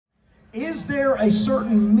Is there a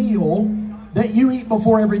certain meal that you eat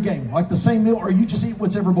before every game? Like the same meal, or you just eat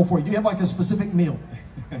whatever before? Do you have like a specific meal?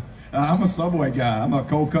 I'm a Subway guy. I'm a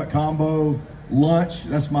cold cut combo lunch.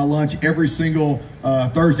 That's my lunch every single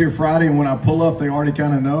Thursday or Friday. And when I pull up, they already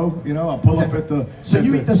kind of know. You know, I pull up at the. So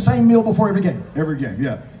you eat the same meal before every game? Every game,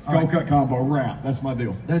 yeah. Cold cut combo wrap. That's my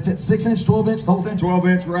deal. That's it. 6-inch, 12-inch, the whole thing.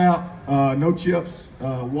 12-inch wrap. No chips.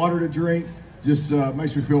 Water to drink. Just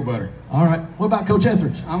makes me feel better. All right. What about Coach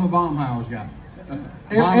Etheredge? I'm a Baumhaus guy.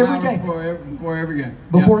 Every game? Before every game.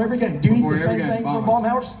 Before every game. Do you eat the same thing from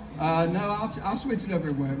Baumhaus? No, I'll switch it up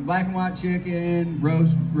everywhere. Black and white chicken,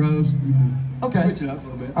 roast. Okay. Switch it up a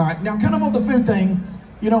little bit. All right. Now, kind of on the food thing,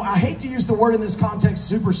 you know, I hate to use the word in this context,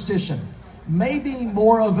 superstition. Maybe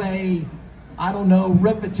more of a, I don't know,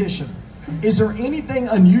 repetition. Is there anything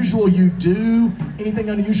unusual you do?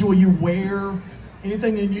 Anything unusual you wear?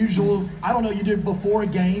 Anything unusual, I don't know, you did before a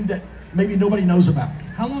game that maybe nobody knows about?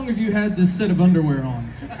 How long have you had this set of underwear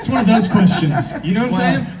on? It's one of those questions. You know what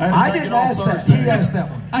I'm saying? I didn't ask that. He asked that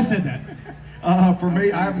one. I said that. For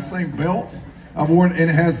me, I have the same belt. I've worn, and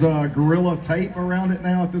it has Gorilla tape around it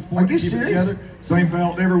now at this point. Are you serious? It together. Same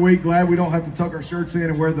belt every week. Glad we don't have to tuck our shirts in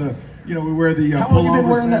and wear the, you know, we wear the How long have you been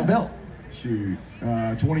wearing that belt? Shoot,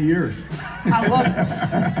 20 years. I love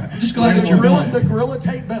it. I'm just glad that you're the Gorilla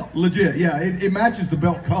tape belt. Legit, yeah. It matches the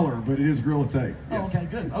belt color, but it is Gorilla tape. Yes. Oh, okay,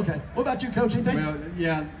 good. Okay. What about you, Coach? Anything? Well,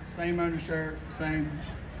 yeah, same undershirt, same.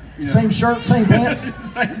 You know. Same shirt, same pants,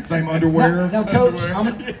 same underwear. Now, Coach, I'm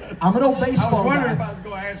an old baseball guy. I was wondering if I was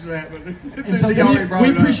going to answer that, but so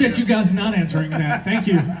we appreciate you guys not answering that. Thank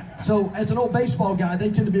you. So, as an old baseball guy, they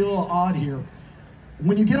tend to be a little odd here.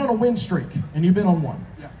 When you get on a win streak, and you've been on one,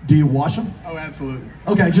 do you wash them? Oh, absolutely.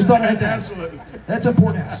 Okay, just thought I had to ask. Absolutely. That's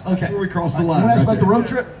important to ask. Okay. Before we cross the line. You want to ask about the road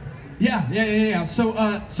trip? Yeah.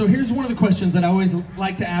 So here's one of the questions that I always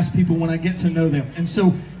like to ask people when I get to know them. And so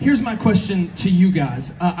here's my question to you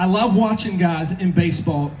guys. I love watching guys in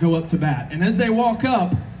baseball go up to bat. And as they walk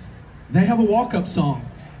up, they have a walk-up song.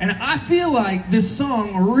 And I feel like this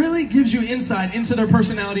song really gives you insight into their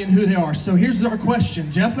personality and who they are. So here's our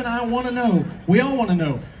question. Jeff and I want to know, we all want to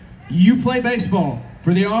know, you play baseball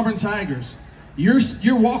for the Auburn Tigers.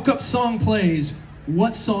 Your walk-up song plays.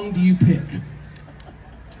 What song do you pick?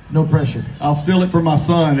 No pressure. I'll steal it from my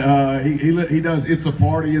son. He does It's a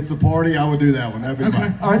Party, It's a Party. I would do that one. That'd be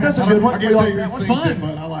mine. All right, that's a good one. I can't tell you that who one. sings it,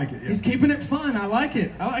 but I like it. Yeah. He's keeping it fun. I like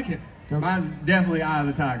it. Mine's definitely Eye of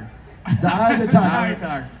the Tiger. The Eye of the Tiger. Eye of the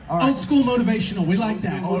Tiger. All right. Old school motivational. We like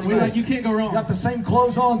that. You can't go wrong. Got the same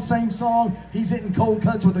clothes on, same song. He's hitting cold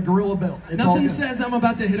cuts with a Gorilla belt. It's Nothing says I'm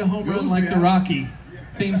about to hit a home run like the Rocky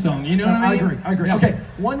theme song. You know what I mean? I agree. Yeah. Okay,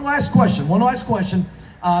 one last question.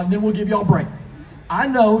 Then we'll give y'all a break. I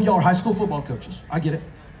know y'all are high school football coaches. I get it.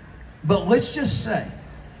 But let's just say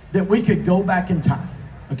that we could go back in time,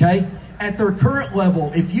 okay? At their current level,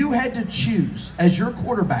 if you had to choose as your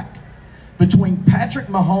quarterback between Patrick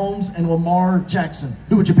Mahomes and Lamar Jackson,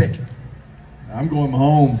 who would you pick? I'm going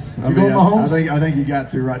Mahomes. You're going Mahomes? I think you got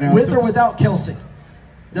to right now. With or without Kelsey?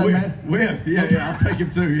 Doesn't matter? With, yeah, I'll take him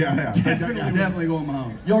too. Yeah. Definitely going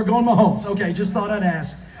Mahomes. You're going Mahomes. Okay, just thought I'd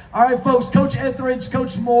ask. All right, folks, Coach Etheredge,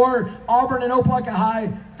 Coach Moore, Auburn and Opelika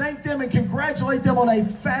High, thank them and congratulate them on a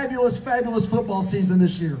fabulous, fabulous football season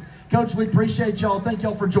this year. Coach, we appreciate y'all. Thank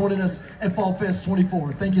y'all for joining us at Fall Fest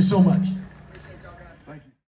 24. Thank you so much.